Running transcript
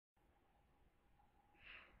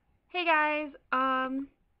Hey guys, I'm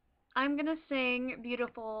gonna sing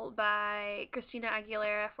Beautiful by Christina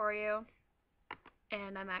Aguilera for you,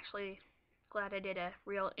 and I'm actually glad I did a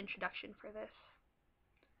real introduction for this,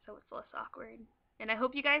 so it's less awkward. And I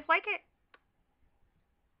hope you guys like it.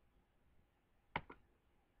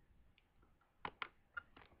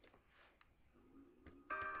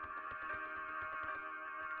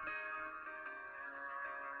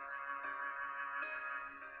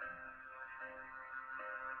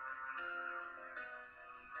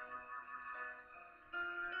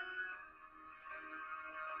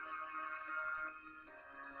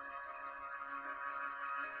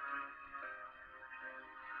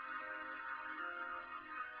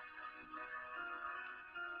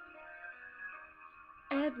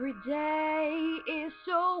 Every day is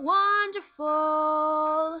so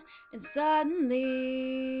wonderful, and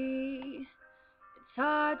suddenly it's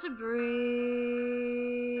hard to breathe.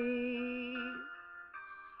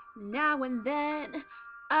 Now and then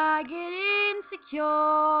I get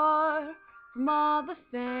insecure from all the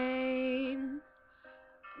fame.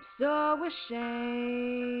 I'm so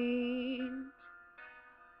ashamed.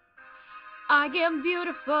 I am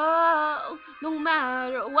beautiful no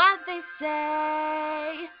matter what they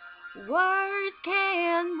say. Words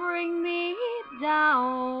can bring me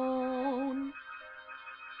down.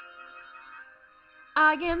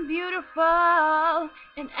 I am beautiful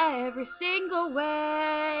in every single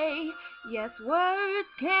way. Yes, words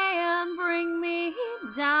can bring me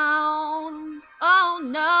down. Oh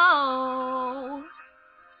no.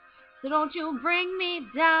 So don't you bring me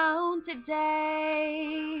down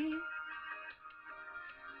today.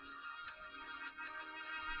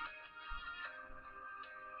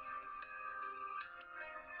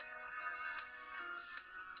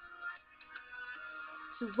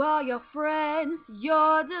 To all your friends,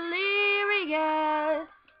 you're delirious,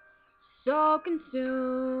 so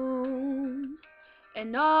consumed,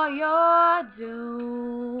 and all you're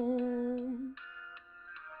doomed.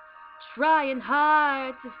 Trying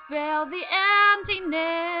hard to fill the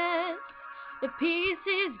emptiness, the piece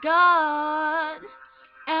is gone,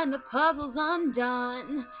 and the puzzle's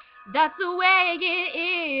undone. That's the way it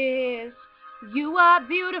is. You are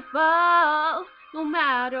beautiful, no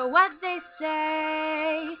matter what they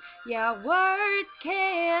say. Yeah, words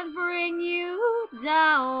can bring you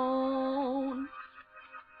down.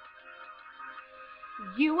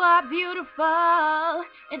 You are beautiful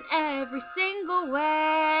in every single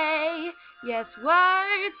way. Yes,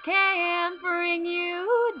 words can bring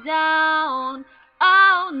you down.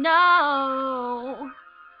 Oh no.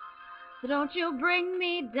 So don't you bring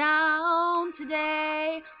me down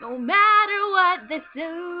today. No matter what they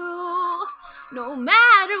do, no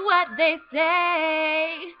matter what they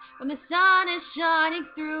say. When the sun is shining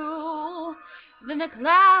through, then the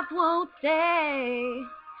clouds won't stay.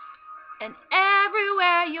 And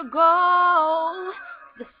everywhere you go,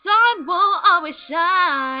 the sun won't always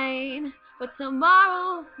shine, but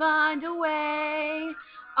tomorrow will find a way.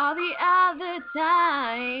 All the other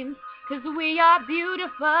times, 'cause we are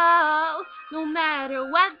beautiful, no matter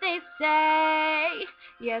what they say.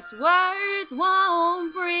 Yes, words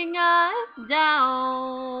won't bring us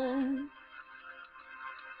down.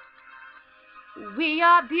 We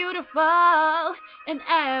are beautiful in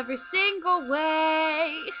every single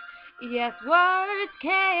way. Yes, words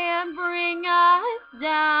can bring us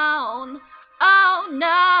down. Oh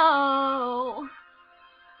no.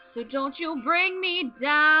 So don't you bring me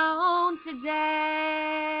down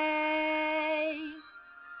today.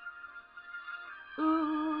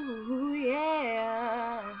 Ooh,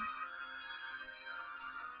 yeah.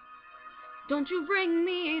 Don't you bring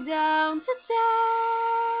me down today.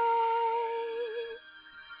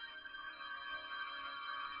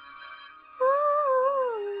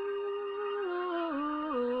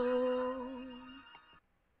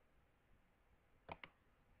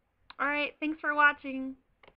 Alright, thanks for watching.